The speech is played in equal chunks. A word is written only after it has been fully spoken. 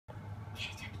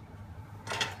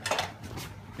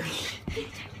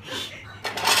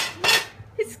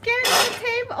He's scared of the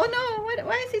table. Oh no!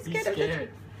 Why is he scared of the table?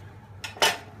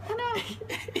 Oh no!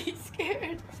 He's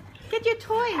scared. Get your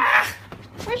toy.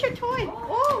 Where's your toy?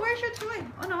 Oh, where's your toy?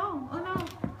 Oh no! Oh no!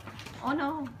 Oh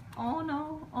no! Oh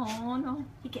no! Oh no!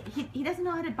 He doesn't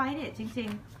know how to bite it, Jing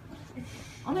Jing.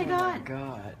 Oh my god! Oh my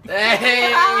god!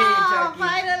 Hey, Oh, Chucky.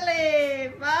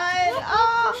 finally!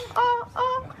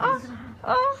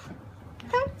 Oh!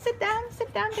 Come, sit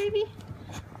down, baby.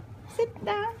 Sit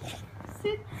down,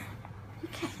 sit.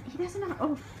 He doesn't know.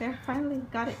 Oh, there, finally,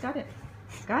 got it. I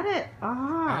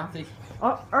Ah. don't think.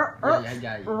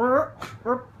 Yeah.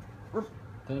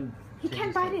 Don't. He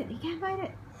can't bite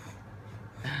it.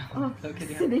 Oh, Look at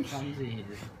how sitting. clumsy he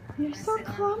is. You're so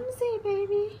clumsy,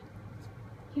 baby.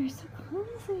 You're so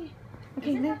clumsy.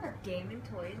 Okay, Does it have a gaming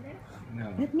toy in there?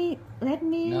 No. let me.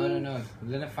 No.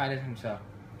 He's gonna find it himself.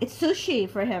 It's sushi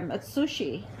for him. It's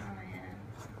sushi. Oh, yeah.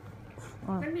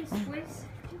 Oh, Let me squeeze.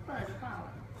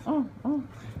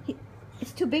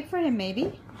 It's too big for him,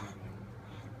 maybe.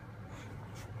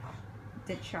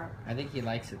 It's sharp. I think he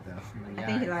likes it though. I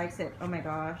think he likes it. Oh my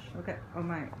gosh. Look at. Oh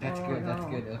my. That's oh, good. No. That's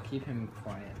good. It'll keep him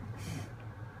quiet.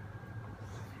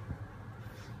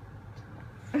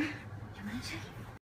 You want to check